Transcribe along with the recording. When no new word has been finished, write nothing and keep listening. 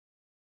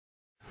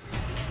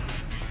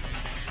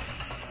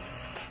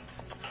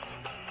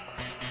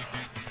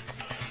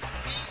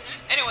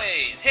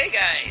Anyways, hey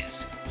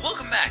guys!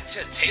 Welcome back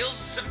to Tales of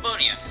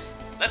Symphonia.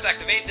 Let's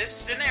activate this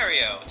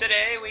scenario.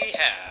 Today we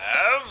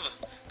have...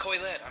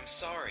 Coilette, I'm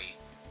sorry.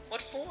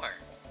 What for?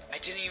 I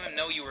didn't even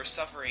know you were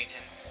suffering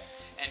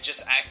and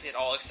just acted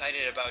all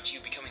excited about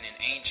you becoming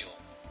an angel.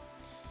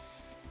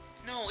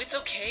 No, it's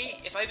okay.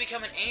 If I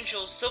become an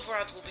angel,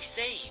 Silverhawk will be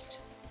saved.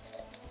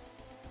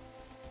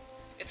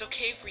 It's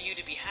okay for you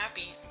to be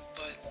happy,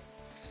 but...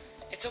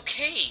 It's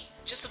okay.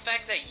 Just the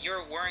fact that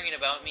you're worrying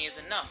about me is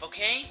enough,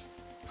 okay?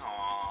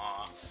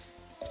 Aww.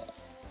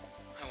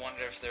 I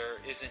wonder if there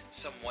isn't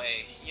some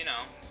way, you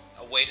know,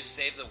 a way to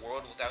save the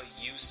world without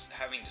you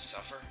having to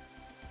suffer.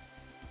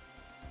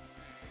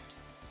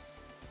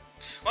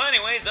 Well,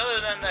 anyways, other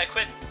than that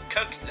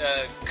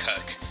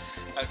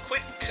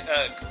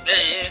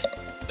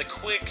the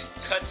quick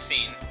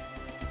cutscene.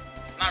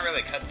 Not really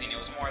a cutscene. It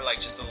was more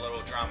like just a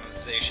little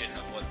dramatization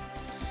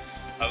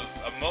of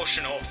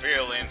emotional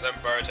feelings and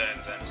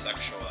burdens and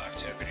sexual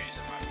activities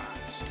in my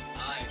pants.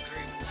 I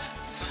agree with that.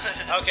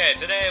 Okay,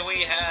 today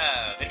we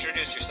have...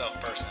 Introduce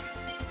yourself, person.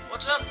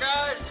 What's up,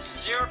 guys? This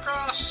is Zero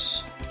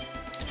Cross.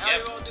 And how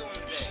you all doing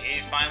today?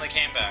 He's finally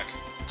came back.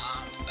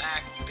 I'm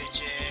back,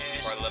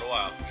 bitches. For a little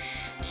while.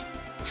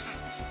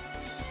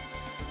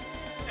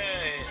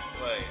 Hey,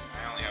 wait,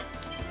 I only have...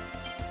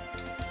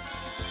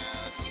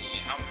 let's see,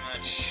 how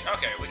much...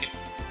 Okay, we can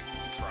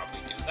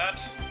probably do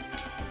that.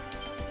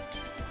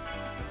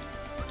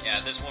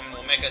 Yeah, this woman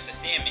will make us a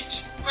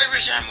sandwich. Baby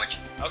sandwich.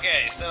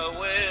 Okay, so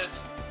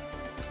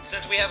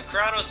since we have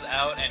Kratos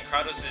out, and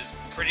Kratos is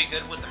pretty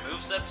good with the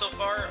moveset so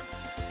far,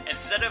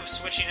 instead of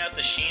switching out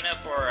the Sheena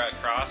for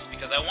Cross,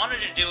 because I wanted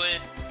to do it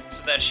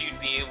so that she'd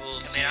be able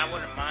to... I mean, I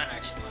wouldn't mind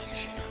actually playing a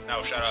Sheena.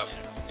 No, shut up.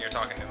 You're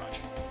talking too much.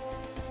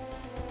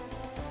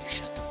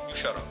 You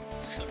shut up.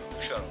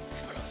 You shut up.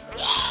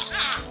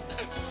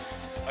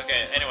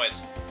 Okay,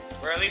 anyways,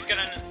 we're at least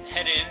gonna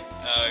head in.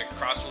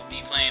 Cross will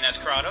be playing as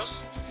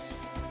Kratos.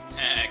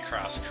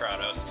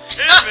 Kratos.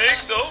 It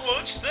makes so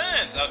much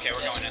sense! Okay,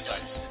 we're going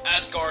inside.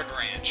 Asgard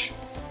Ranch.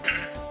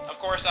 Of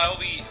course, I will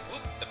be...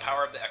 the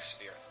power of the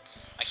X-Sphere.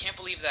 I can't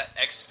believe that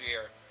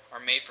X-Sphere are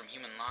made from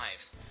human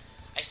lives.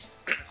 I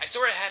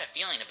sort of had a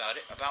feeling about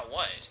it. About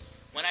what?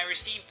 When I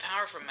received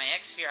power from my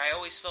X-Sphere, I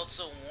always felt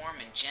so warm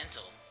and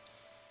gentle.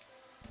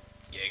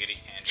 Giggity,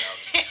 hand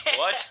jobs.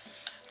 What?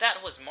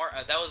 That was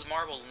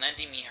Marble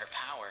lending me her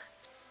power.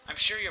 I'm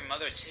sure your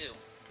mother too.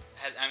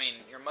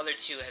 Your mother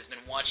too has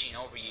been watching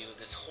over you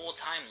this whole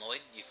time,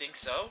 Lloyd. You think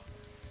so?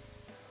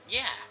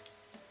 Yeah.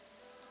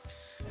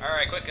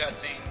 Alright, quick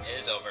cutscene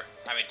is over.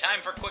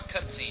 Time for quick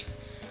cutscene.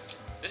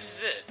 This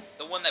is it.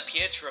 The one that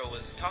Pietro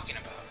was talking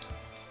about.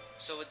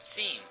 So it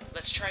seemed.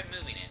 Let's try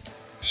moving it.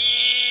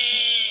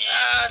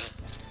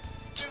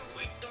 Too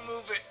weak to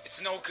move it. It's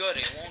no good.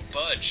 It won't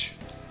budge.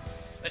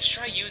 Let's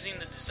try using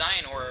the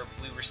design orb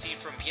we received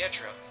from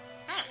Pietro.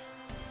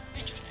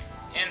 Interesting.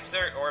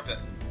 Insert orbit.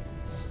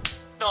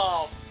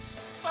 The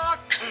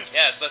fuck?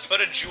 Yes, let's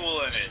put a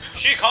jewel in it.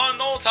 Shikan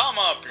no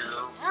Tama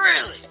beer.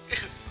 Really?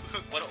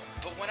 But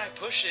when I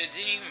pushed it, it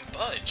didn't even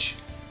budge.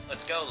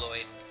 Let's go,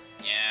 Lloyd.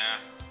 Yeah.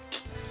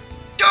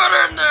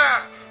 Get in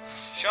there!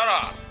 Shut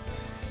up.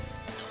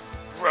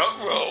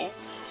 Ruh-roh.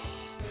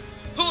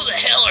 Who the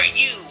hell are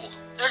you?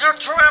 There's a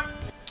trap!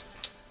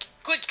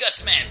 Quick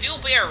guts, man. Do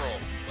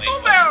barrel. Wait,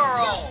 do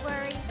barrel! Don't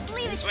worry.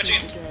 Leave it Switching.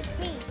 to me.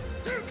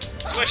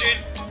 Switching.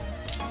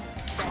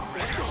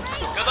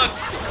 Good luck.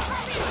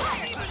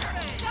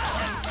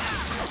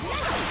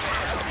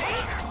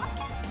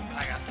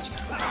 I got this guy.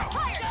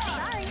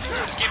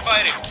 Just keep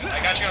fighting. I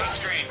got you on the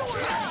screen.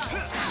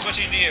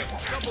 Switching to you.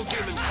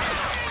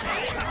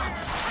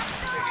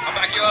 I'll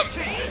back you up.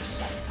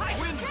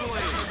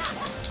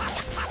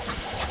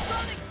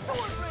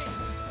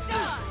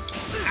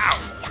 Ow.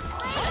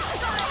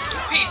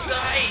 Peace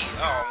eye.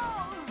 Oh.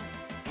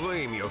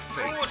 Blame your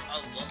fate. Food. I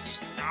love these.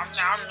 Nom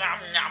nom nom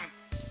nom.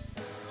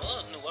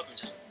 Oh, new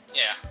weapons.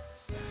 Yeah.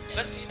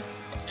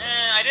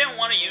 I didn't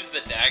want to use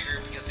the dagger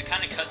because it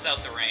kind of cuts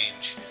out the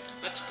range.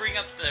 Let's bring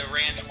up the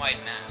range-wide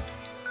map.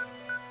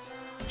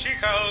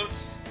 Cheat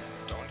codes!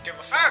 Don't give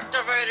a fuck.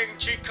 Activating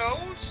cheat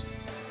codes.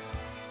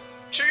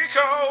 Cheat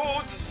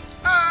codes!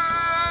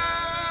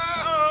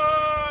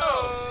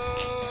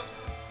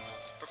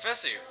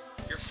 Professor,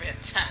 you're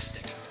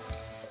fantastic.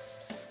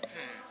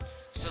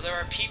 So there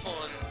are people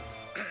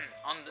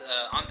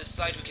on this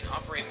side who can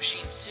operate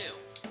machines too.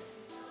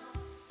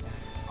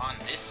 On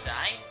this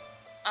side?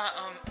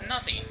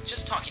 Nothing.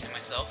 Just talking to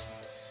myself.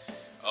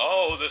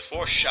 Oh, this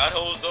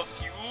foreshadows the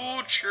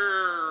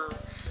future.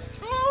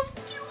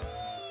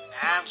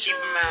 I'm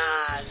keeping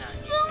my eyes on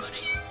you,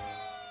 buddy.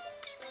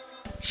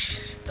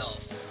 The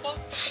fuck?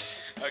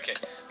 Okay,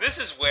 this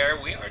is where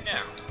we are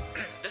now.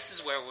 This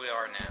is where we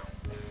are now.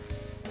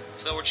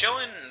 So we're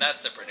chilling in that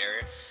separate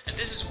area, and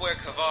this is where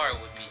Kavar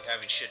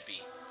should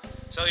be.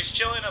 So he's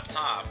chilling up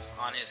top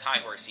on his high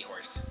horsey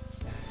horse.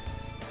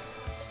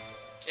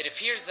 It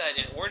appears that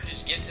in order to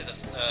get to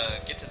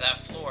that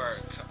floor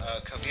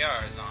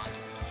Kaviar is on,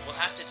 we'll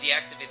have to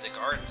deactivate the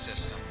guard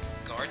system.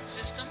 Guard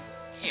system?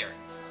 Here.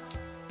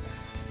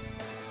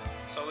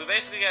 So we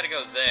basically gotta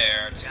go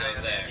there to Now go we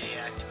gotta there.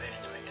 deactivate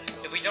it, then we gotta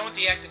go. If we don't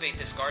deactivate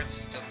this guard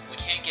system, we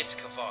can't get to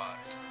Kavad.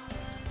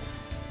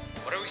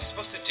 What are we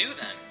supposed to do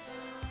then?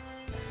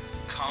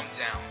 Calm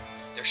down.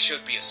 There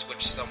should be a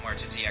switch somewhere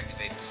to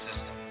deactivate the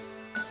system.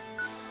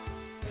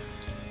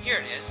 Here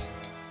it is.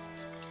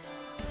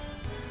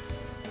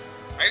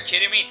 Are you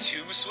kidding me?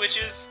 2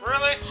 switches?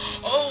 Really?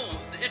 Oh,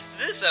 it's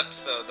this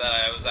episode that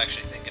I was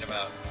actually thinking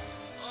about.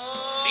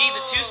 See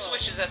the 2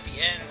 switches at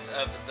the ends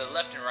of the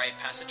left and right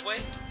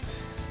passageway?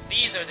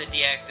 These are the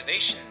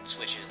deactivation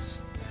switches.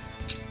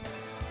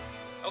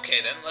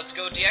 Okay then, let's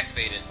go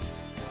deactivate it.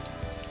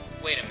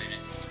 Wait a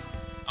minute.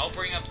 I'll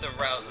bring up the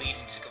route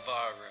leading to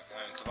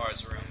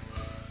Kavar's room.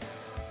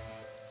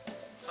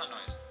 What's that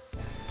noise?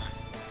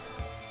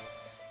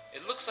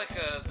 It looks like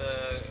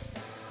the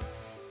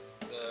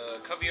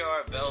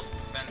caviar belt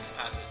prevents the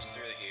passage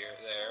through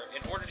there.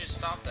 In order to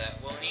stop that,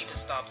 we'll need to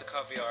stop the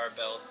caviar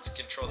belt to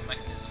control the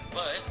mechanism,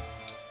 but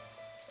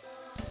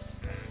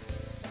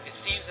it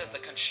seems that the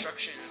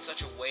construction in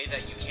such a way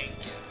that you can't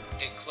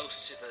get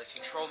close to the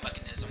control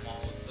mechanism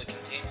while the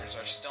containers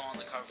are still on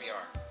the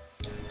caviar.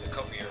 The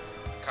caviar.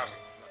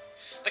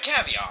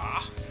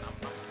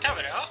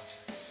 Caviar?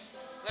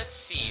 Let's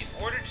see.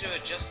 In order to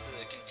adjust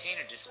the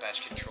container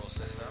dispatch control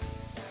system,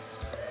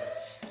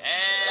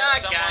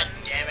 and God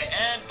damn it.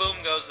 and boom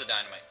goes the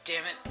dynamite.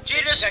 Damn it.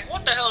 Jesus,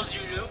 what the hell did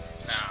you do?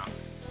 Nah.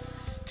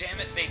 Damn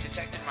it, they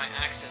detected my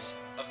access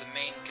of the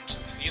main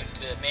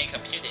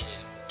computer.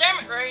 Damn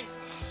it, Rain.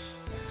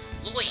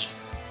 Lloyd,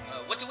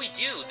 what do we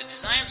do? The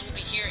designs will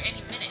be here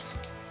any minute.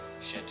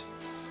 Shit.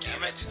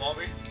 Damn it,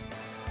 Bobby.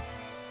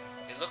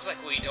 It looks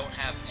like we don't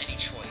have any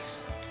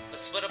choice.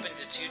 Let's split up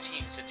into 2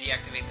 teams to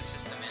deactivate the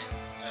system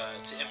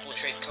and to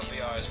infiltrate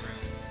Kobayar's room.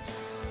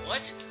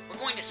 What? We're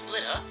going to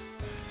split up?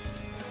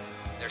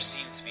 There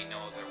seems to be no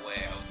other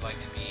way. I would like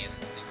to be in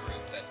the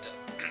group that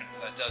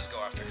that does go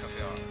after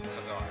Kavyar.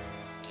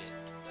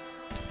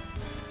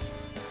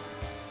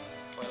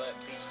 Toilet,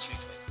 please choose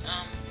me.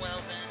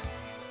 Well then,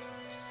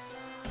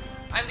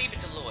 I leave it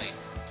to Lloyd.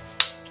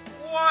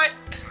 What?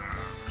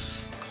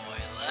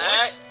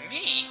 What?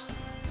 Me?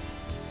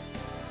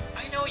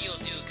 I know you'll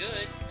do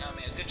good. I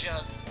mean, a good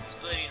job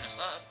splitting us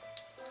up.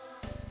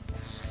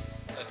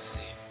 Let's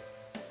see.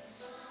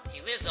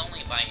 He lives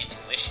only by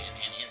intuition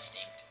and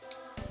instinct.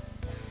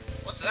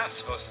 What's that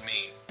supposed to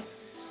mean?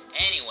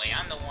 Anyway,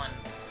 I'm the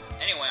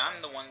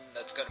one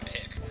that's gonna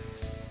pick.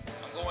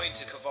 I'm going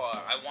to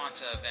Kavar. I want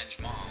to avenge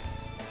Mom.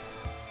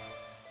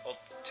 Well,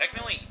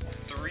 technically,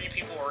 3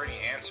 people already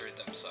answered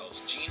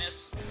themselves.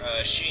 Genus,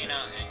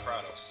 Sheena, and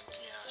Kratos.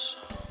 Yeah, so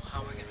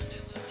how are we gonna do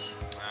this?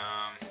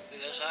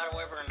 Because either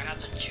way, we're gonna have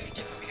to choose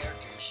different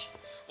characters.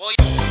 Well,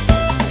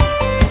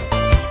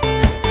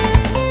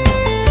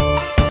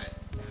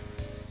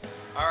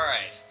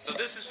 alright, so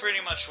this is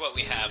pretty much what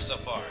we have so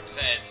far,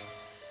 since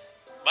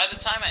by the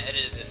time I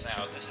edited this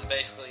out, this is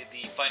basically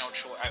the final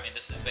choice. I mean,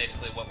 this is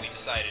basically what we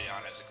decided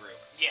on as a group.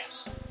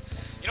 Yes.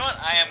 You know what?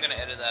 I am going to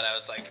edit that out.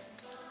 It's like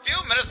a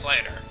few minutes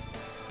later.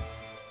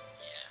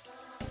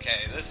 Yeah.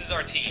 Okay, this is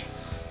our team.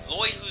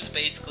 Lloyd, who's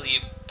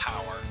basically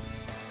power.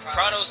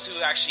 Kratos,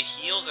 who actually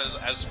heals,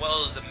 as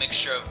well as a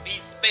mixture of...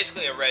 He's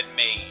basically a red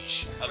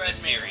mage of this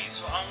series.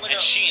 So I'm gonna...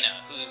 And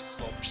Sheena, who's,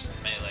 well, just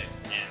melee.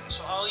 And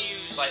so I'll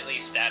use... slightly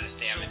status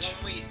damage. So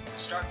when we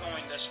start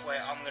going this way,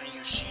 I'm gonna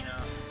use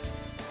Sheena.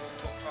 We'll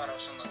put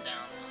Kratos on the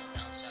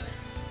downside.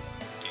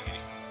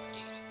 Giggity.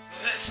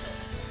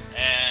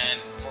 And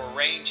for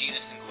Rain,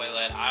 Genus, and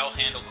Quaylette, I'll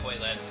handle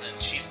Quaylette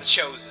since she's the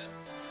chosen.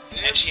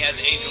 And she has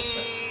Angel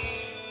Foot.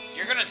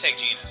 You're gonna take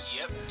Genus.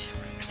 Yep.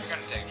 You're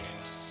gonna take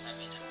Genus. That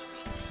means I'm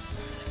gonna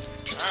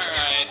be...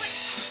 Alright.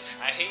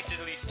 I hate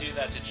to at least do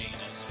that to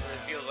Genus.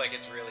 It feels like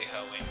it's really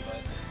hoeing,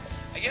 but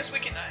I guess we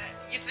can...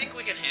 you think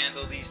we can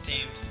handle these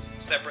teams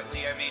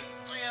separately, I mean?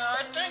 Yeah,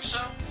 I think so.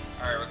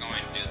 Alright, we're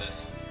going to do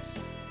this.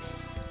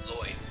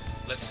 Lloyd,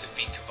 let's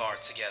defeat Kavar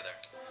together.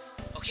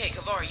 Okay,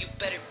 Kavar, you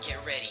better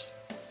get ready.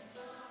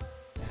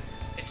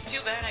 It's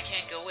too bad I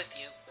can't go with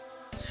you.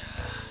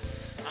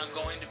 I'm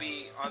going to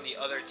be on the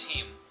other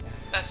team.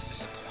 That's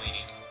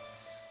disappointing.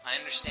 I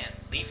understand.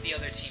 Leave the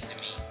other team to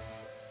me.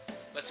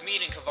 Let's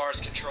meet in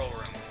Kavar's control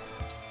room.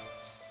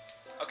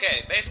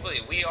 Okay,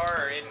 basically, we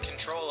are in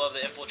control of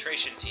the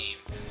infiltration team.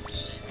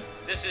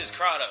 This is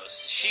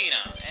Kratos,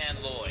 Sheena, and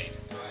Lloyd.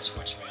 Alright,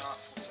 switch me off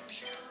from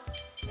Sheena.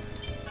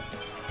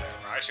 Okay,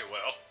 I sure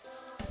will.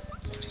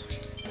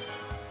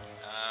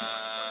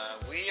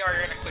 We are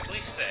going to quickly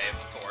save,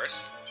 of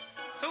course.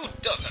 Who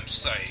doesn't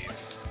save?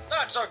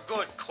 That's a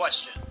good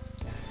question.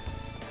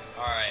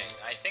 Alright,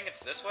 I think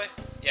it's this way?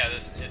 Yeah,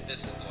 this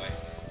is the way.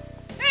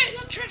 Hey,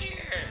 look, treasure!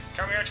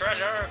 Come here,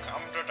 treasure!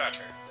 Come to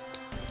treasure.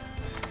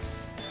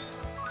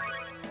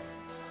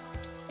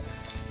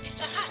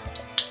 It's a hat.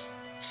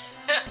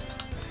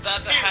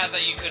 That's a hat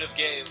that you could have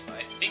gave.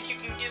 I think you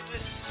can give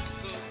this...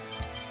 Who?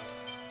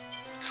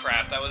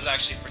 Crap, that was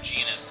actually for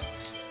Genus.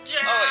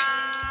 Oh,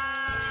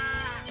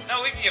 wait.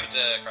 No, we can give it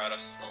to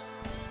Kratos.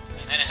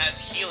 And it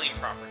has healing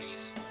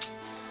properties.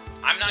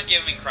 I'm not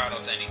giving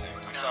Kratos anything.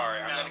 I'm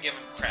sorry. I'm gonna give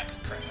him crappy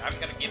crap. I'm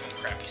gonna give him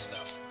crappy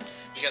stuff.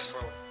 Because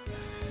for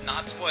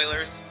not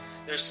spoilers,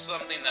 there's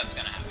something that's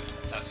gonna happen.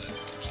 That's it.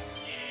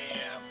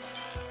 Yeah.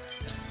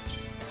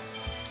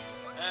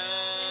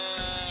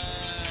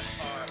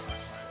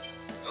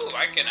 Ooh,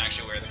 I can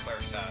actually wear the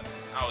clerk's hat.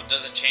 Oh, it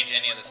doesn't change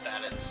any of the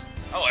status.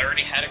 Oh, I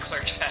already had a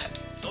clerk's hat.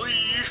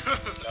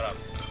 Shut up.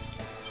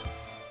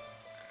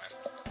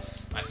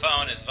 My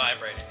phone is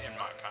vibrating in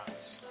my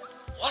pants.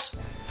 What?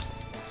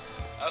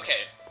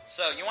 Okay,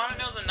 so you want to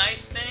know the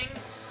nice thing?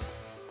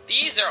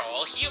 These are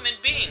all human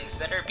beings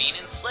that are being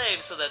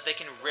enslaved so that they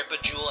can rip a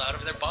jewel out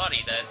of their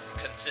body that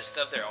consists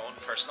of their own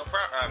personal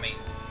I mean,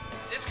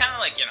 it's kind of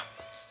like, you know,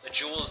 the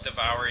jewels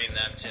devouring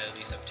them to at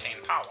least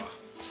obtain power.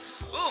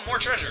 Ooh, more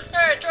treasure!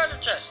 Hey, treasure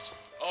chest!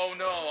 Oh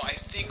no, I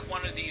think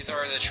one of these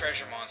are the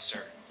treasure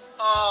monster.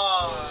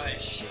 Oh,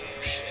 shit.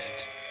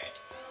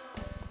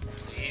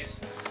 Please.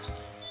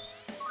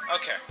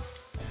 Okay.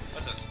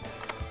 What's this?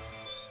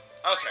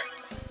 Okay.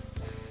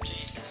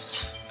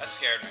 Jesus. That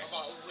scared me.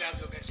 Oh, we have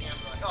to go against the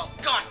Emperor. Oh,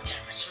 god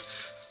damn it.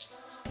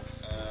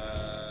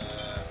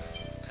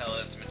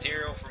 Pellets,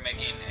 material for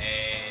making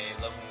a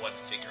level 1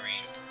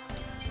 figurine.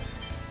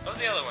 What was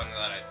the other one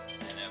that I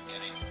ended up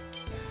getting?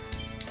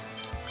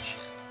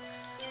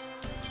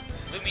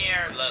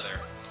 Lumiere leather.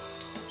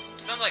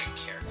 It sounds like a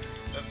character.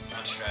 Oop,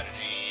 not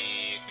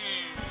strategy.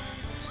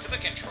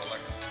 Stupid controller.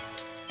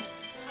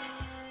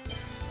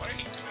 What are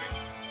you doing?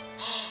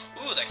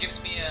 Ooh, that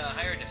gives me a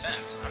higher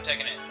defense. I'm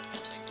taking it.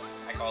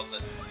 I calls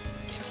it.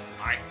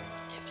 Mine.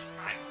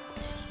 Mine.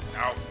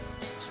 No.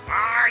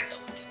 Mine.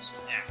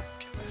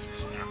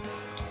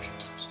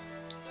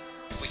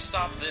 If we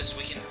stop this,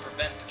 we can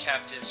prevent the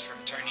captives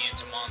from turning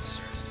into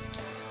monsters.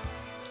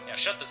 Yeah,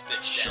 shut this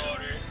bitch down.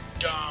 Shut it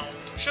down.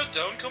 Shut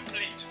down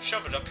complete.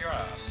 Shove it up your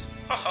ass.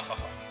 Ha ha ha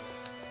ha.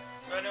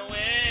 Run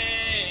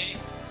away.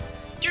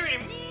 Give it to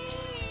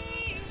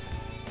me.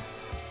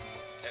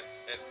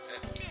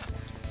 Yeah.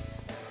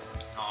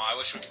 Oh, I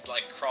wish we could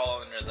like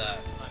crawl under that.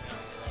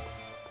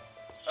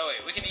 Oh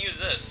wait, we can use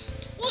this.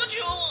 What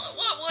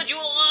would you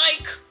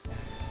like?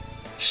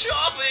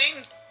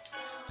 Shopping.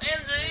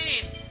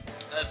 Indeed.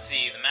 Let's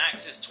see. The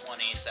max is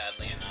 20.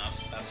 Sadly enough,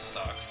 that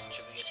sucks.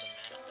 Should we get some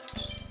mana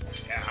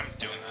things? Yeah, I'm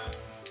doing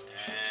that.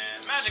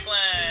 And magic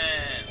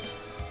lens.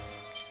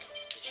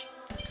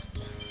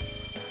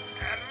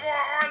 And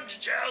more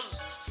oranges.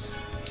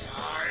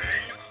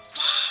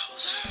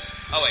 9,000.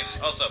 Oh wait,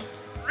 also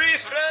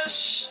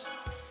refresh.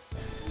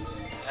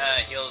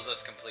 Heals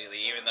us completely,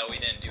 even though we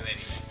didn't do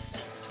anything.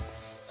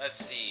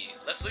 Let's see.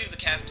 Let's leave the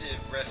captive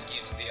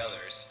rescue to the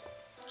others.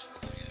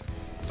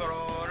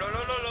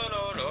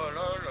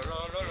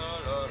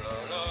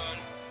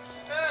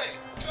 Hey,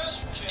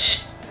 treasure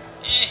chest.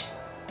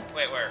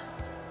 Wait, where?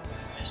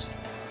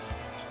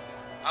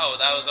 Oh,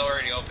 that was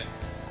already open.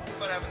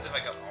 What happens if I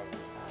go?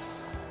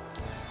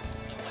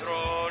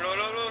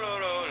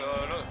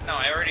 No,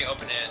 I already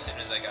opened it as soon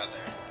as I got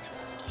there.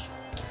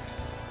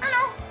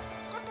 Hello.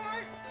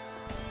 Goodbye.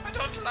 I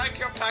don't like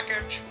your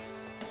package.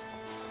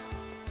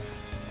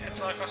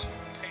 It's like a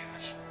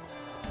penis.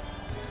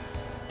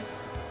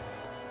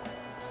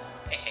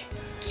 Hey,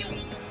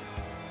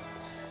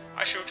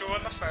 I shoot you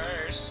in the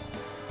face.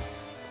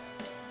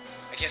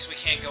 I guess we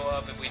can't go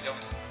up if we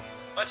don't.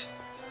 What?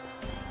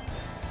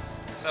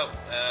 So,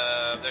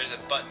 there's a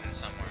button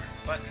somewhere.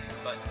 Button.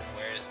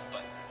 Where is the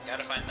button?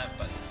 Gotta find that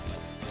button.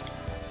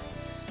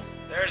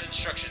 There's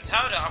instructions.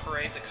 How to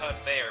operate the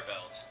conveyor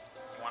belt.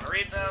 You wanna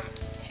read them?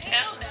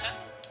 Hell no.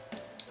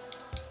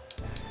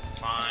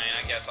 Fine,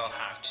 I guess I'll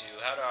have to.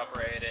 How to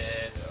operate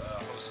it.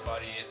 Host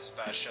body is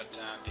fast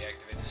shutdown.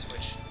 Deactivate the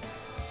switch.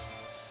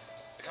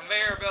 The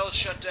conveyor belt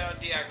shutdown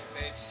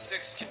deactivates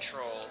 6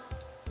 control.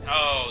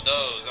 Oh,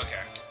 those.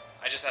 Okay.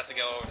 I just have to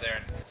go over there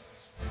and...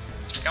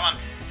 Come on.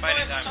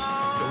 Fighting time.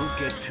 Don't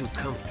get too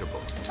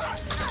comfortable.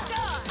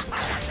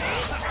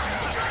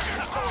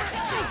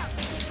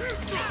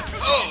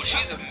 Oh,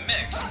 she's a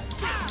mix.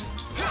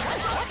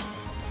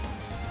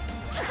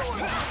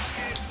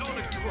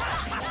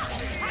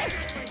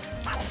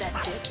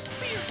 That's it.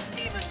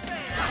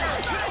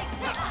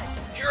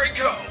 Here I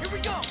go. Here we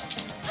go.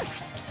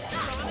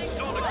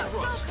 Sonic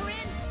thrust.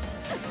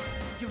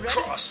 You ready?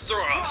 Cross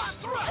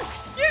thrust.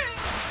 Yeah.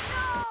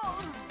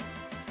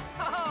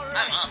 All right.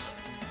 I'm awesome.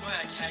 Go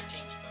ahead, tag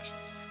team special.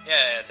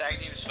 Yeah, tag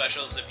team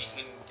specials if you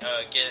can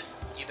get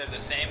either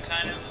the same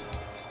kind of...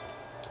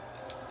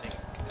 I think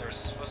there was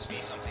supposed to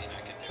be something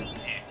I could do.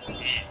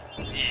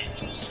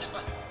 See the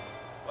button?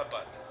 What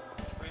button?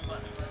 Green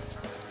button right in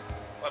front of it.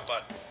 What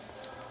button?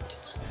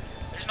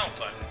 There's no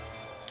button.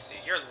 Let's see,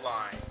 you're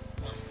lying.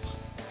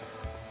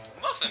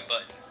 Muffin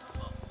button.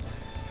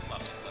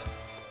 Muffin button.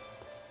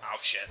 Oh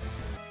shit.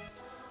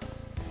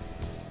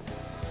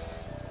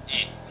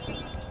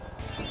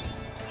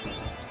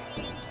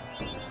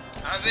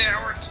 I see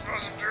how we're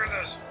supposed to do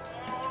this.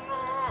 Oh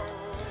no.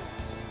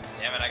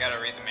 Damn it, I gotta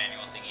read the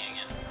manual thingy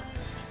again.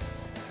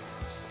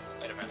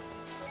 Wait a minute.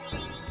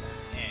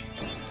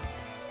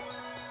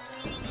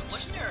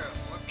 Wasn't there a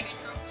warp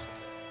change rope?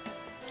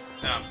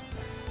 No.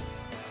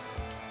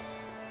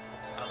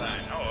 Not that I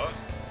know.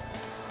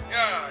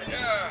 Yeah,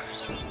 yeah.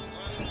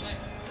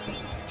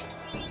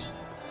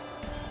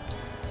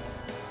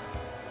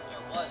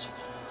 It was.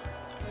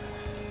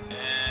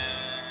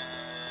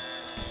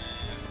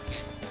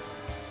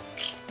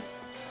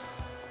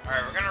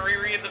 Alright, we're gonna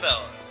reread the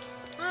ballot.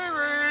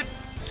 Reread.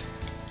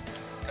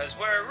 Because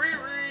we're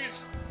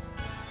rereads.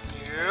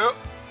 Yep.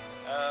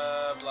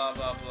 Blah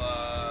blah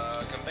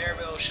blah. Conveyor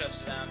belt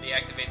shuts down,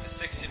 deactivate the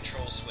 6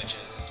 control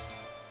switches.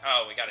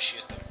 Oh, we gotta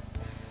shoot them.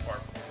 Or,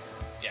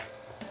 yeah.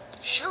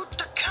 Shoot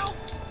the cow.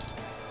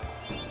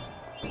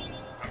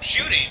 I'm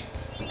shooting!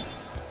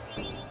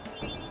 Do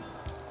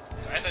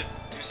I have to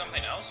do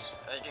something else?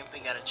 I think we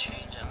gotta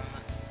change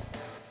element.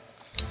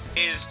 A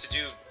is to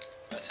do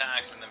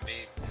attacks and then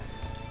B.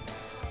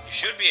 You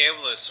should be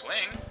able to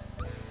swing.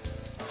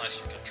 Unless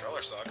your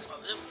controller sucks. Oh,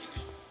 this was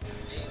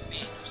A,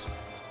 B, just...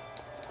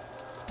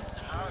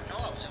 I don't know,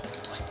 I was able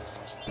to play the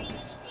first one.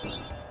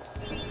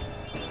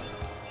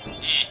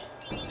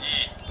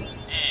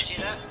 See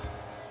that?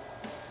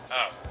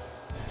 Oh.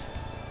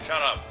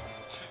 Shut up.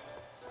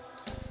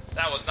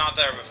 That was not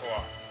there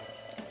before.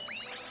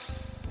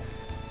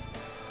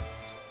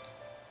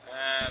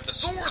 The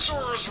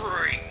Sorcerer's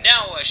Ring!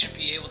 Now I should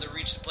be able to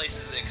reach the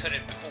places that I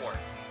couldn't before.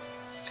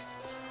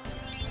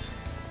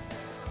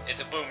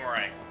 It's a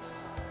boomerang.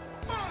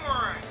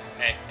 Boomerang!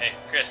 Hey,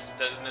 Chris,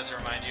 doesn't this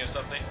remind you of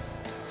something?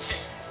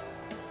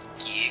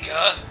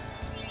 Giga!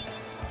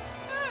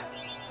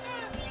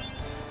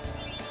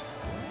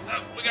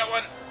 Oh, we got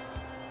one!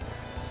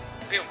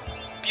 Pew!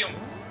 Pew!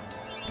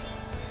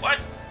 What?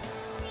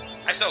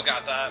 I still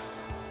got that.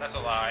 That's a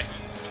lie.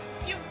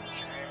 Pew!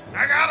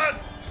 I got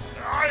it!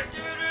 I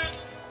did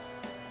it!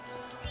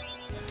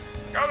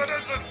 Go the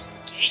distance!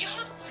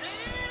 Giga!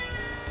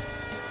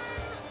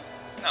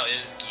 No, it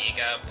is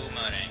Giga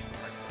Boomerang.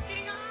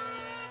 Giga!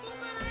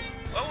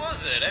 Boomerang! What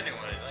was it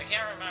anyway? I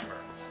can't remember.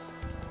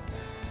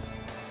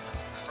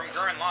 From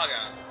Gurren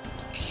Lagann.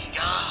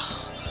 Giga!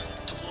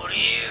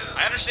 Toryu!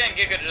 I understand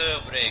Giga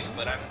Break,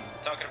 but I'm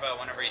talking about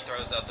whenever he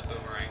throws out the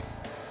boomerang.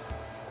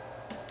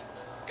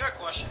 Good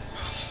question.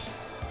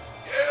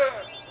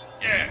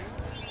 Yeah!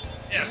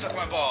 Yeah, suck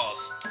my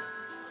balls.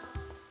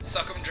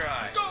 Suck them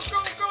dry. Go,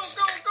 go, go,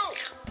 go, go!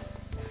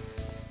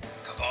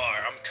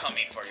 Kavar, I'm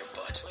coming for your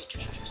butt. Wait,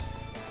 just.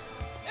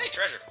 Hey,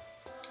 treasure.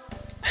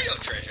 Hey, yo,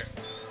 treasure.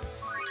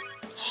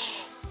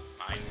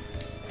 Mine.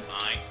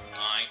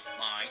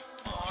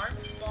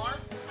 Barn.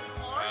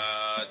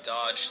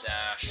 Dodge,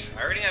 dash.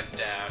 I already have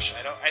dash.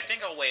 I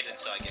think I'll wait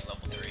until I get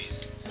level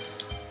 3s.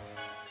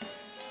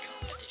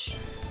 Competition.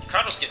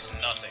 Kratos gets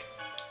nothing,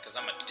 because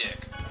I'm a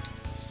dick.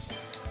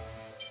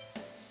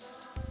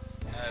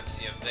 Let's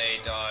see,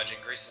 evade, dodge,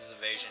 increases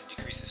evasion,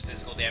 decreases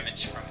physical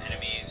damage from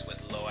enemies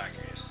with low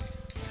accuracy.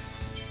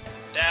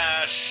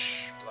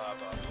 Dash, blah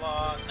blah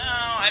blah. No,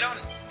 I don't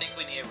think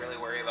we need to really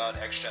worry about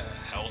extra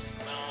health.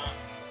 No.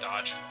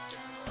 Dodge.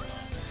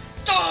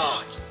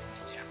 Dodge!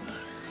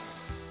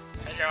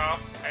 Yeah.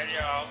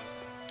 Hello.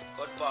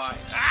 Goodbye.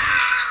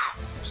 Ah!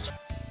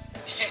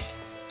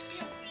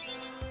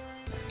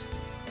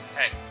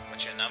 Hey,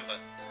 what's your number?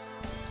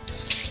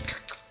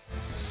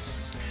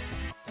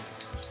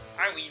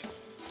 I win.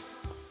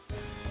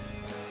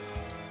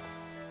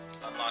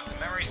 Unlock the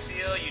memory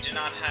seal. You do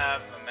not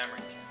have a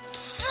memory.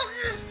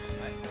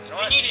 You know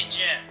what? We need a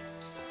gem.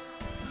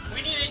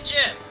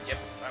 Yep,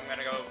 I'm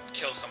gonna go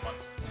kill someone.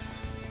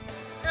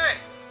 Hey,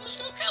 let's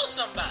go kill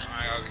somebody.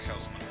 I'm gonna go kill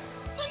someone.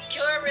 Let's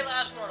kill every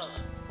last one of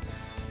them.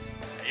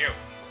 Hey, you.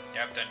 You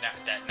have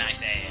that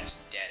nice ass,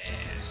 dead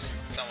ass.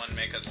 Someone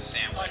make us a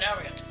sandwich. Oh, now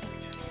we got to.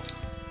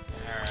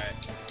 Alright.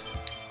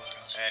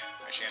 Hey,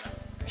 Ashina.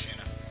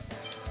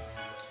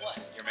 What?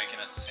 You're making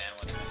us a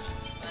sandwich.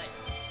 I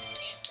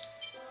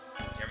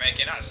can't. You're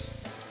making us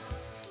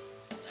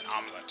an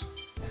omelet.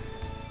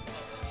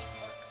 Oh, we need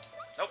pork.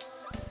 Nope.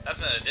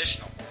 That's an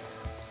additional.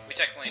 We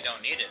technically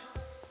don't need it.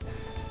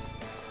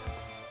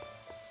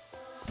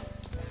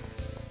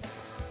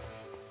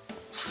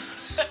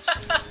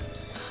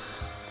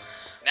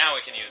 Now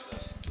we can use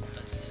this.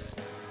 Let's do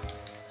it.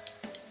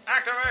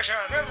 Activation!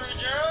 Memory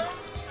gem!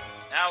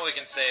 Now we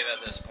can save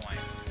at this point.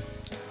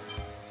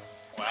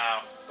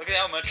 Wow. Look at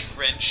how much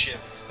friendship.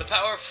 The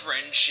power of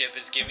friendship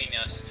is giving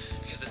us.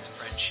 Because it's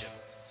friendship.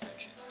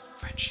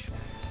 Friendship.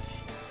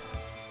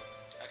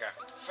 Okay.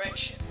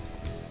 Friendship.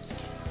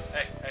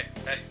 Hey.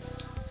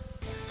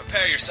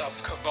 Prepare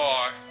yourself,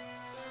 Kavar.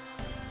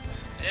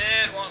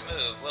 It won't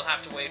move. We'll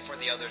have to wait for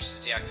the others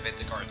to deactivate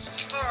the guard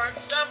system. Alright,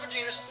 time for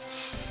Genus.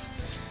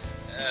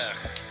 Ugh.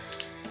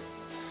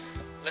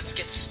 Let's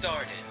get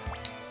started.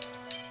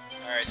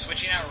 Alright,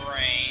 switching out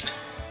Rain.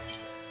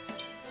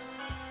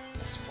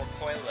 For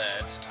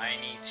Coilette, I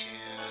need to...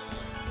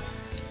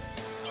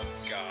 Oh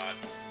god.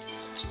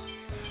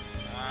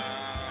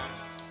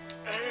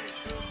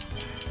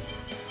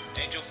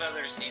 Angel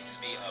Feathers needs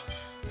to be up.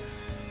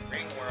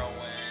 Ring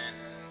Whirlwind.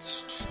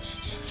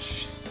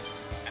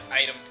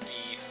 Item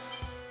Thief.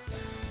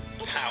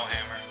 Pow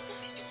Hammer.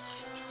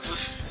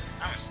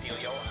 I'm gonna steal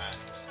your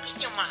items.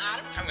 Steal my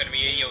item. I'm gonna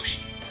be a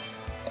Yoshi.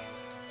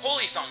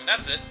 Holy Song,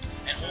 that's it.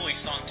 and Holy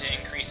Song to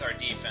increase our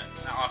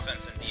defense,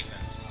 offense and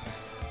defense.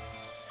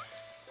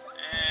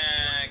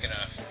 Good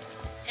enough.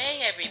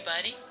 Hey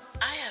everybody,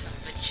 I have a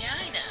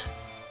vagina.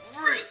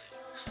 Really?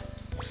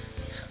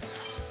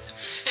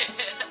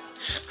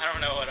 I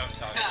don't know what I'm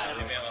talking about.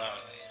 Leave me alone.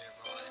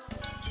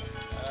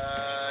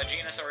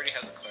 Genus already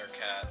has a clear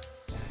cat.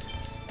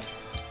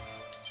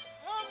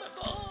 Oh, my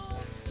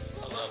ball.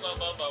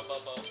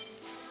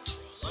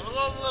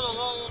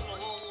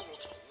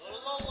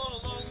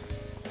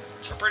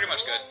 We're pretty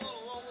much good.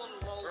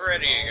 We're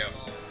ready to go.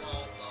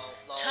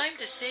 Time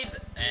to save the...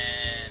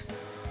 And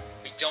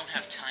we don't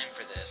have time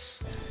for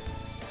this.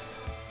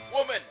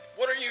 Woman,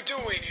 what are you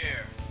doing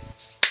here?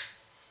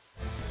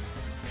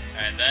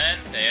 And then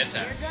they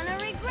attack. You're gonna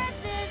regret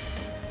this.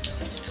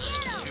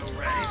 You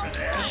ready for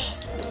this?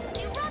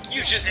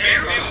 You just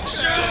made me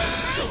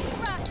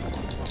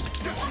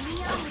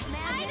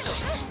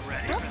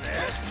Ready for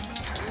this?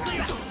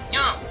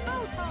 No.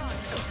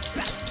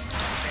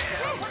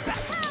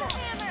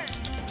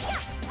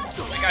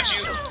 I got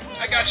you.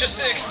 I got you 6.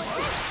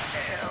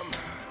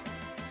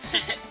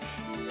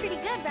 Pretty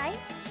good, right?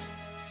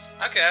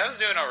 Okay, I was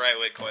doing alright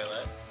with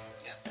Coilet.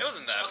 Yeah. It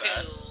wasn't that Okay,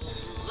 bad.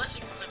 let's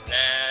equip La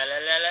la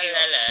la la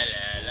la la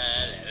la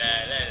la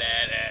la la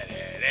la.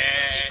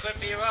 Let's equip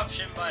the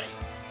eruption, buddy.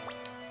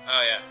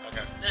 Oh yeah,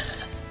 okay.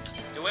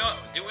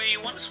 Do we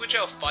want to switch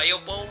out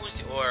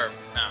fireballs or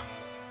no?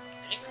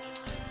 I think we need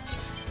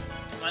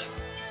like,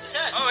 is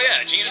that? Oh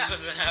yeah, Genus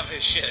doesn't have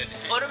his shit.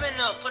 Put him in.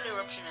 Put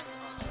eruption in.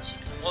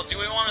 Well, do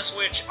we want to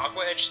switch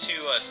Aqua Edge to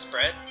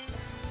spread?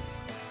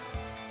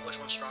 Which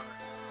one's stronger?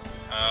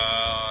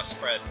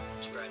 Spread.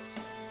 Spread.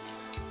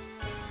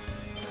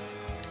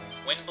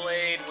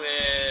 Windblade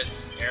with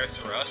Air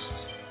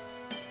Thrust.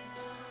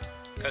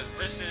 Because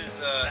this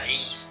is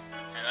 8,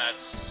 and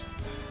that's...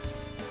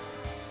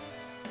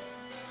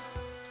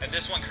 And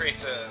this one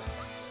creates a...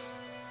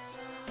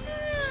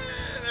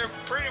 they're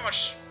pretty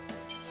much...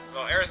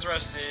 Well, Air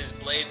Thrust is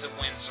Blades of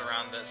Wind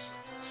surround this,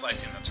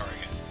 slicing the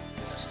target.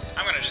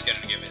 I'm gonna just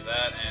give you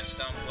that, and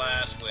Stone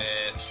Blast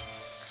with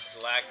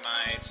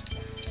Stalagmite.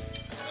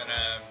 I'm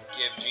gonna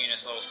give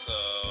Genus also...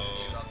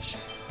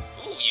 Eruption.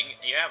 Ooh,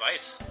 you have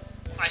Ice.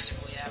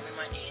 Icicle, yeah, we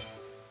might need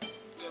it.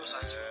 Give us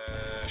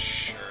icicle.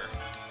 Sure.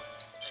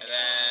 And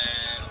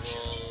then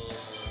we'll...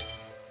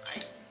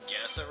 I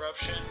guess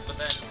Eruption, but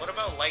then what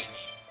about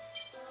Lightning?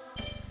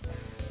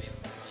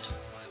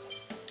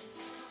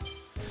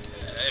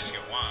 If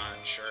you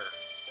want, sure.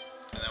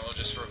 And then we'll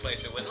just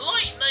replace it with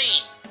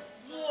Lightning!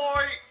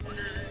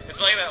 Lightning! It's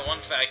like that one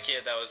fat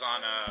kid that was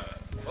on,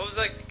 what was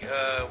that,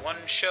 one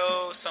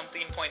show,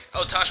 something point...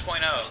 Oh, Tosh.0.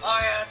 Oh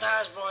yeah,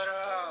 that's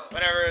Tosh.0.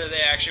 Whenever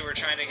they actually were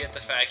trying to get the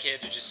fat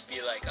kid to just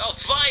be like, oh,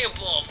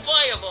 Fireball,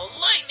 Fireball,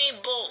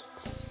 Lightning Bolt!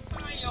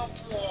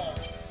 Fireball,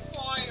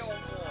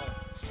 Fireball.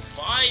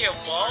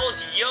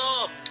 Fireballs,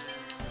 yum!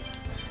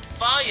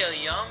 Fire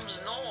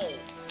yums, no!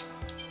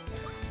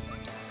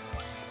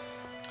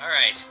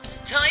 Alright,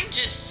 time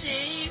to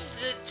save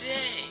the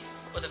day!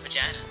 With a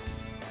vagina.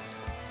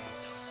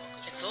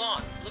 It's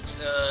locked.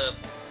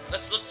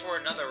 Let's look for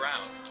another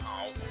round.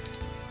 Oh.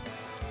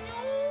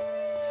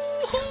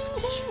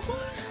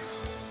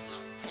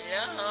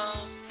 Hello?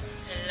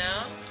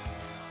 Hello?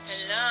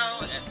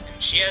 Hello? And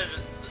she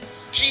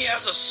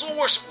has a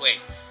source. Wait.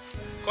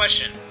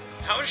 Question.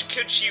 How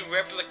could she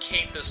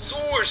replicate the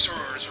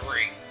sorcerer's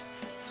ring?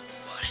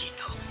 Nobody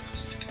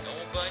knows.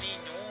 Nobody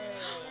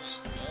knows.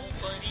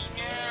 Nobody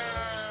knows.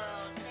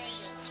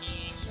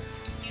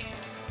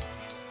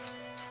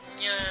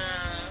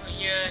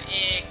 You're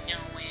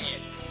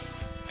ignorant.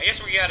 I guess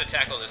we gotta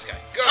tackle this guy.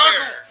 Go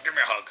here! Give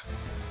me a hug.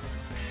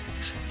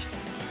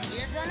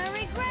 You're gonna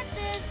regret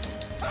this.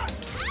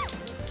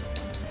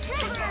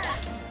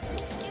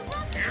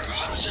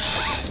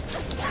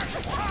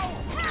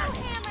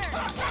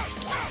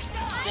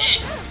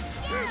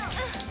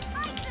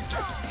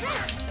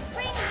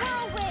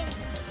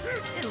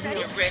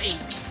 You ready?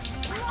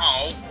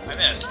 Oh, I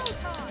missed.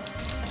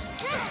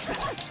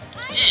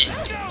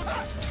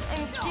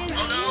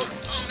 Oh no!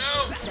 Oh no!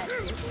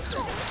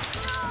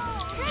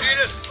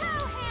 Genus!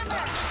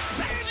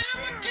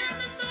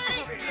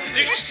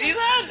 Did you see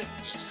that?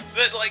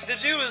 That, like, the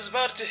dude was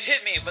about to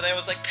hit me, but I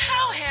was like,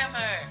 Pow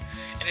Hammer!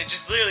 And it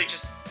just literally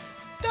just...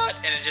 Dot,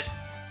 and it just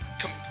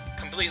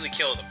completely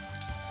killed him.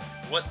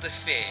 What the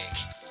fig?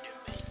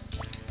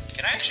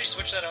 Can I actually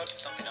switch that out to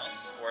something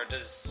else? Or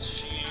does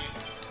she...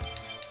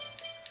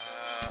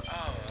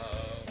 oh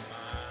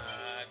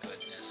my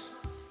goodness.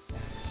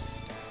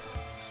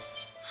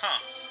 Huh.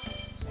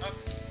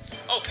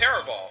 Oh,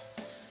 Paraball.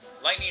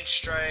 Lightning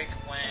Strike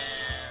when...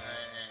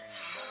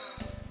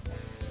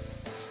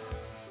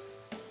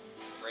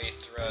 Ray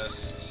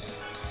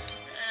Thrust.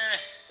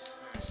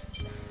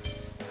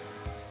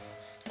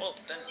 Well,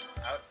 then...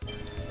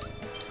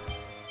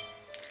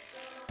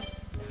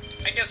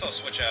 I guess I'll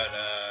switch out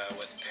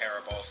with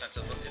Paraball since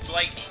it's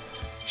lightning.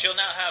 She'll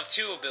now have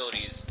 2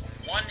 abilities.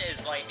 One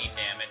is lightning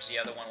damage, the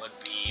other one would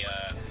be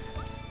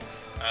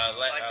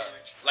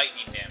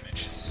lightning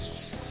damage.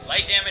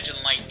 Light damage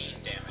and lightning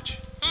damage.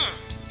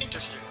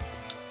 Interesting.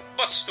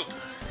 What's stupid?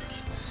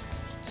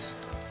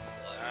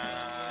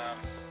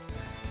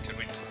 Could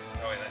we?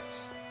 Oh wait,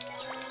 that's.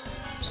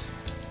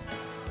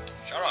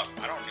 Shut up!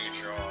 I don't need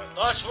your.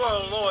 That's where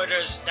Lloyd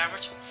is, damn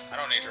it. I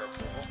don't need your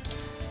approval.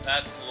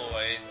 That's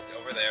Lloyd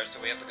over there,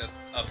 so we have to go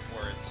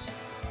upwards.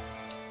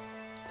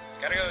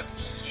 Gotta go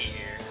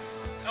here.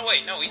 Oh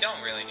wait, no, we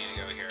don't really need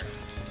to go here.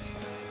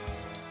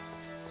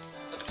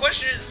 But the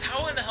question is,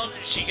 how in the hell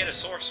did she get a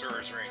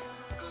sorcerer's ring?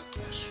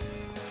 Good question.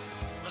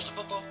 Mr.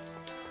 Popo?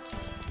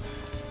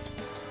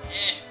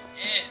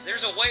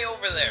 There's a way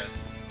over there.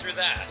 Through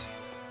that.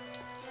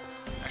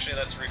 Actually,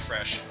 let's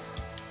refresh.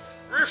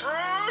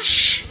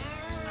 Refresh!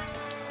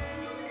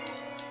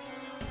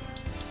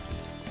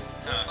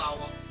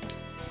 Power.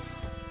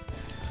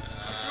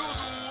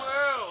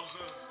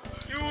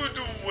 You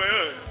do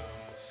well.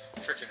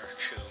 Frickin'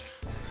 raccoon.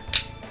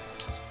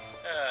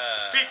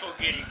 People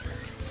getting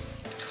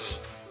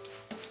poop.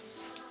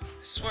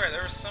 I swear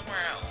there was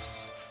somewhere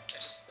else. I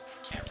just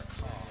can't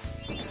recall.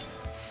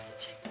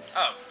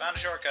 Oh, found a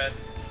shortcut.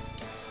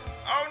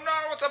 Oh no,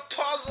 it's a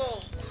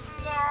puzzle!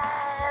 No!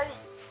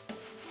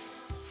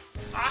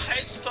 I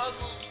hate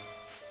puzzles.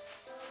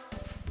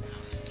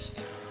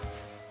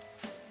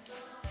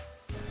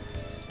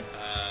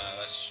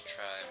 Let's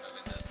try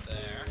moving that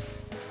there.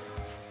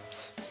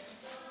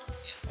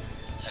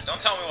 Don't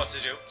tell me what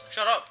to do.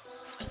 Shut up.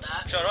 Like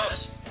that. Shut up.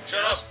 Yes.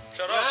 Shut Yes. up.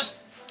 Shut Yes.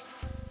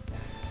 up.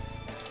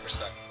 We're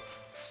stuck.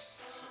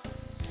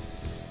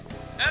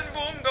 And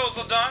boom goes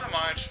the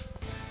dynamite.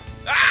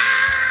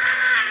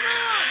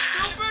 Ah!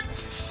 Stupid.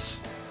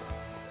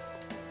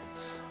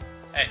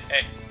 Hey,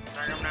 hey.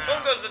 Turn him now.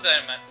 Boom goes the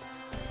dynamite.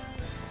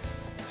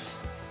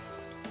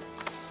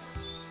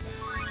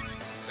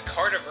 The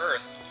Card of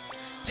Earth.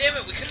 Damn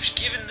it, we could have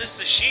given this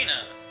to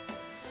Sheena.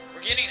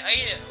 We're getting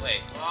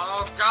wait.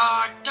 Oh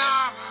god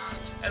damn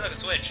it. Hey, look, a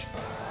switch.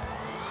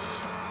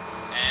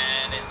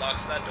 And it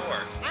locks that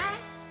door.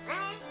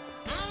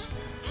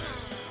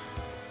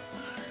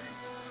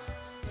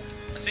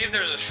 Let's see if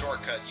there's a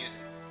shortcut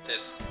using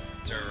this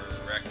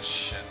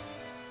direction.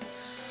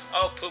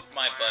 Oh, poop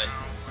my butt.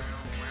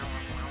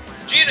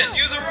 Genus,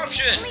 use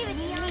eruption! Leave it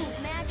to me,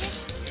 magic.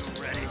 You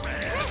ready for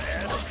this?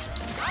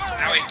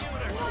 Owie.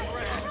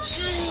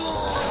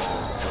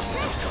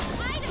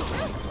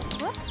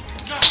 Whoops.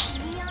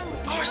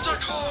 Oh, it's so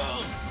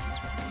cold.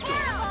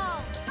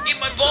 Fireball. Eat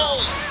my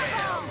balls!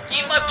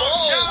 Eat my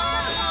balls!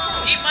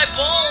 Eat my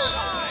balls!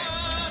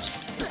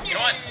 You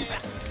know what?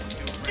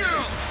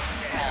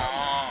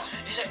 Aw,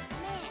 He said,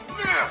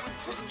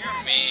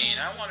 you're mean.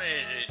 I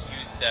wanted to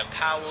use the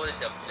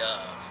powers of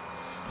love.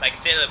 Like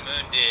Sailor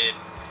Moon did.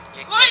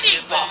 You Lightning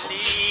got to balls!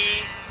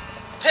 believe.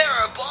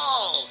 Pair of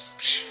balls!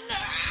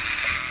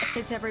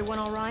 Is everyone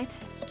all right?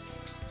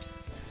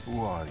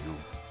 Who are you?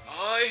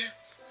 I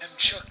am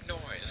Chuck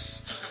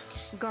Norris.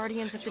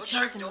 Guardians of the "You'll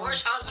turn Chosen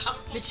doors? One. How?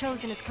 The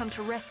Chosen has come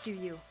to rescue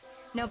you.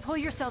 Now pull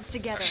yourselves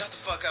together. Shut the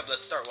fuck up,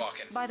 let's start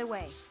walking. By the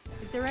way,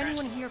 is there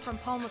anyone here from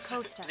Palma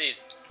Costa? Please.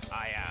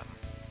 I am.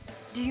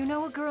 Do you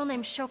know a girl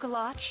named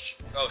Chocolat?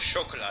 Oh,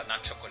 chocolate,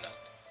 not chocolate.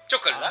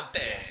 Chocolate.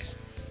 Yes.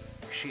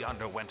 She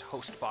underwent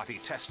host body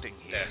testing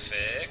here.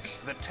 Perfect.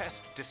 The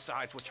test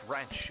decides which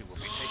ranch she will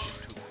be taken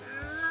to.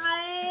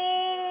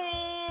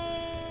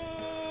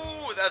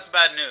 No! That's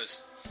bad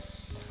news.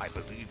 I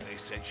believe they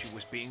said she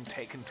was being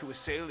taken to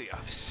Asalia.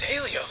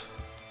 Azalea.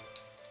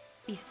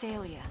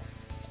 Isalia.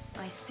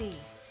 I see.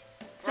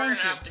 We're Thank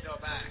gonna you. have to go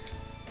back.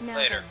 Now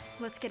Later. then,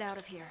 let's get out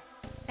of here.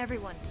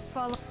 Everyone,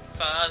 follow.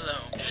 Follow.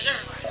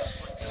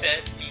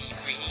 Set me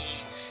free.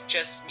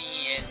 Just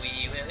me and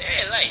we will.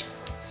 Hey, light.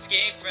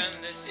 Escape from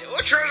the city.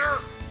 Oh, treasure!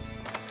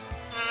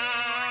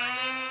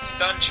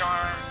 Stun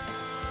charm.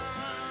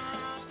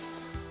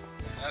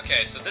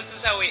 Okay, so this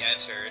is how we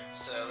entered.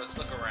 So let's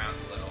look around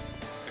a little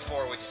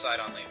before we decide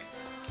on leaving.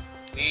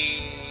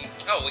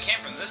 We came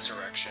from this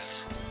direction.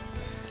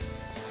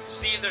 Let's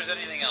see if there's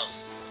anything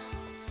else.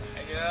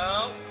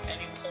 Hello?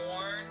 Any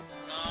porn?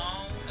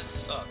 No? This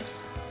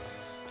sucks.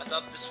 I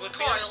thought this would be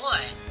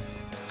Toilet.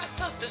 I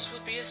thought this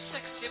would be a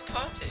sexy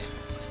party.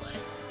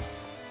 Toilet.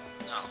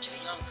 No. Too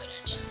young for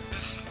that.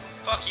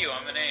 Fuck you,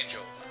 I'm an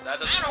angel. That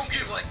doesn't. I don't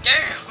give a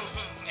damn.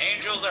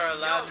 Angels are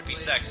allowed to be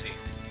sexy.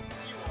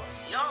 You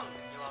are young.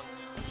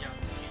 Young.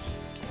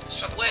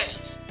 Shut the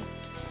Wait.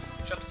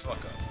 Shut the fuck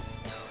up.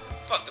 No.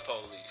 Fuck the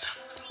police.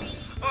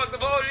 Fuck the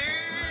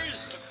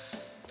police!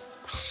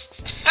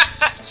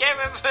 I can't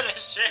remember the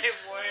same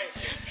way.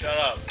 Shut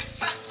up.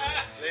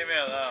 Leave me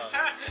alone.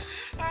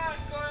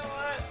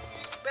 Toilet.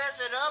 Mess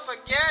it up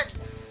again.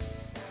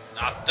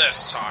 Not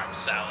this time,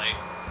 Sally.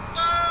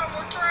 No,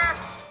 we're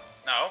trapped.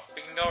 No,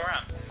 we can go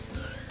around.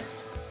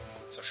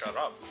 So shut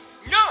up.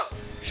 No.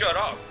 Shut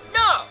up.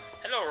 No.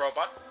 Hello,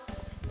 robot.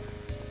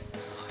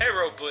 Hey,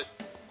 robot.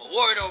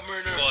 Wait a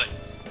minute. But.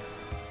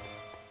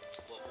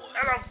 What?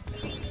 Hello.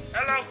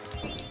 Hello.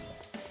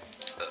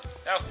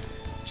 No,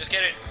 just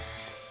kidding.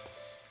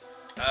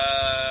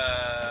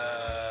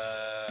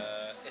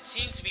 It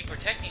seems to be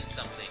protecting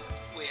something.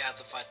 We have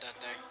to fight that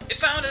thing. It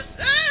found us.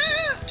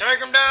 Ah! Take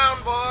him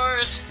down,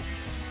 boys.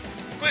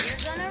 Quick.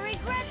 You're gonna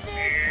regret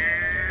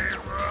this.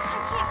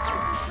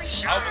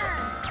 Sure.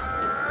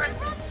 Eruption.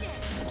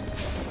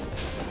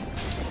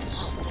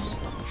 Love this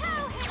one.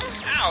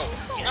 Ow!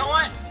 You know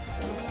what?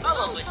 I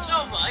love it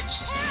so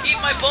much. Eat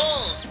my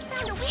balls!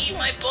 Eat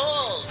my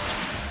balls!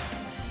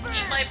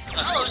 Eat my...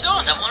 I love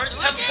zones. I wanted to do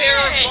it Have pair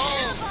of again.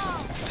 balls!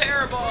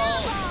 Pair of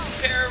balls!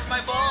 Pair of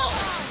my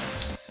balls!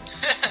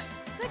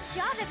 Good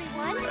job,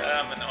 everyone.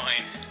 I'm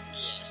annoying.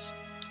 Yes.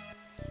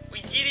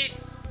 We did it!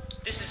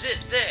 This is it,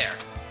 there!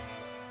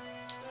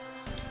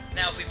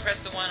 Now if we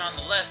press the one on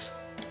the left...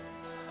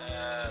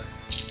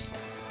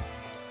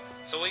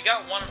 So we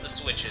got one of the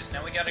switches,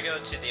 now we gotta go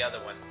to the other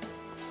one.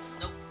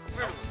 Nope.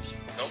 Fruit Loops.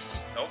 Nope, PC.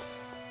 nope,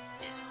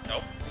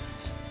 nope,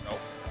 nope,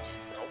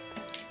 nope.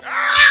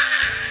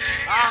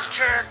 I'll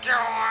kick your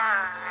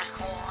ass,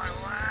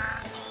 Coiler.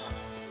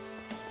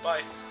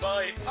 Bye,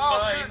 bye, I'll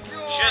bye. kick you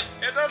Shit,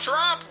 it's a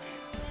trap!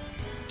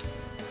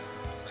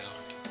 Round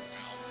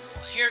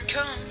Here it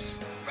comes!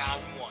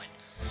 Round one.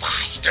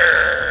 Fight!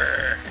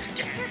 Durr.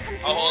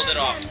 I'll hold it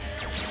off.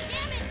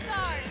 Damage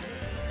guard.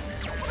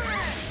 Eruption.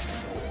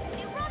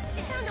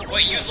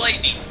 Wait, use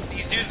lightning.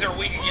 These dudes are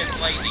weak against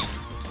lightning.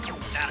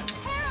 Parabol.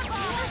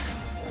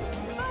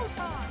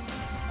 Photon.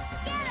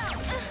 Get him.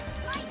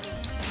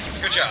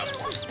 Lightning. Good job.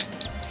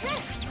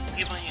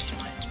 Keep on using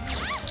mine.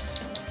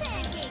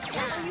 Pancake.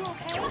 Are you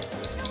okay? The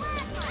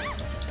last one.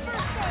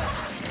 First aid.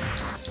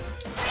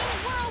 Bring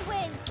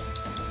whirlwind.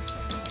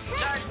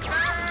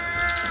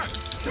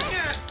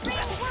 Bring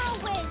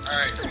whirlwind.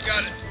 Alright, we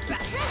got it.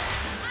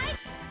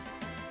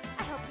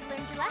 I hope you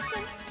learned your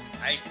lesson.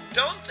 I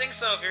don't think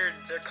so if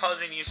they're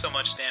causing you so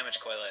much damage,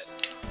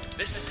 Coilet.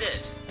 This is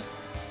it.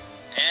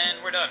 And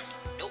we're done.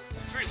 Nope.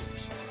 Fruit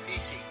Loops.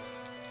 PC.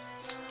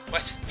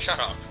 What? Shut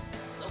up.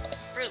 Nope.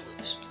 Fruit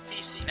Loops.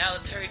 PC. Now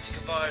let's hurry to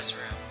Kavar's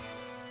room.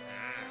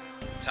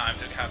 Time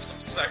to have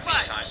some sexy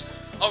Right. time.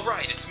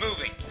 Alright, it's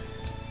moving.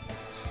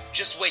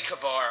 Just wait,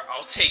 Kavar.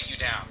 I'll take you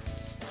down.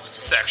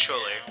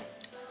 Sexually.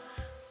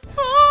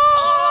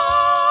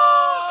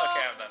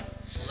 Okay, I'm done.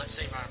 Well, let's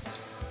save our...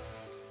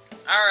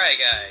 Alright,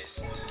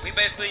 guys. We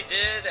basically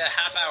did a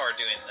half hour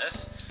doing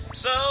this.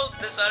 So,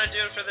 this ought to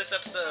do it for this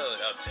episode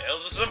of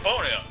Tales of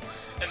Symphonia.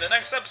 In the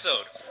next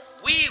episode,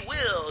 we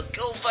will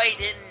go fight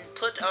and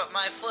put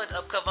my foot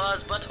up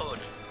Kavar's butthole.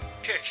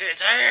 Kick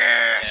his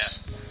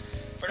ass! Yeah.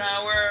 For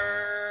now,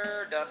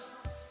 we're done.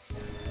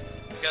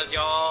 Because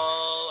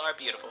y'all are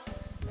beautiful.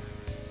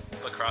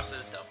 But Cross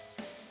is dumb.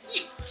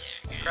 You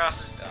jackass.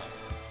 Cross is dumb.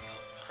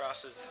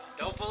 Cross is dumb.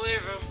 Don't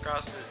believe him.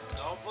 Cross is dumb.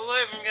 Don't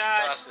believe him,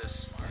 guys. Cross is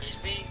smart. He's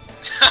being...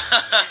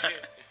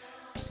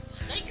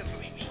 Thank you for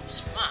being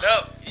smart.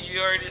 No,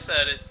 you already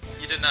said it.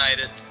 You denied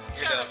it.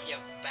 You're Shut dumb. up, you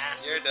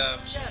bastard. You're dumb.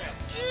 Shut up.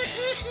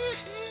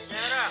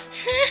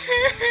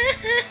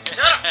 Shut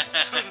up.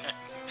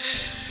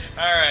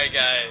 Alright,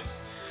 guys.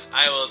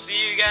 I will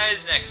see you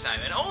guys next time.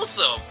 And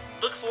also,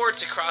 look forward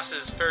to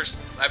Cross's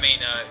first...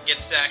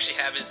 gets to actually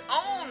have his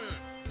own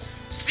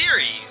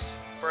series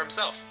for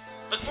himself.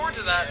 Look forward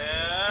to that.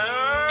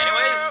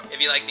 Anyways, if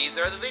you like these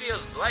or other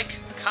videos, like,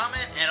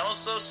 comment, and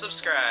also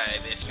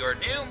subscribe. If you're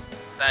new,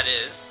 that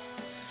is.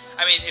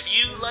 If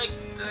you like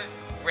the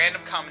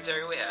random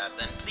commentary we have,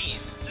 then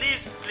please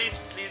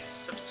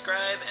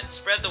subscribe and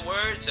spread the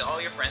word to all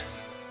your friends,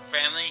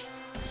 family,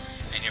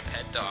 and your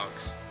pet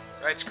dogs.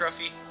 Right,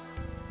 Scruffy?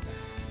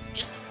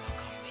 Get the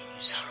fuck off me,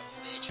 you son of a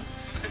bitch.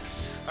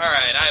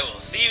 Alright, I will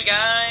see you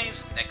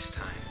guys next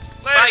time.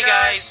 Later, Bye, guys.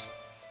 guys.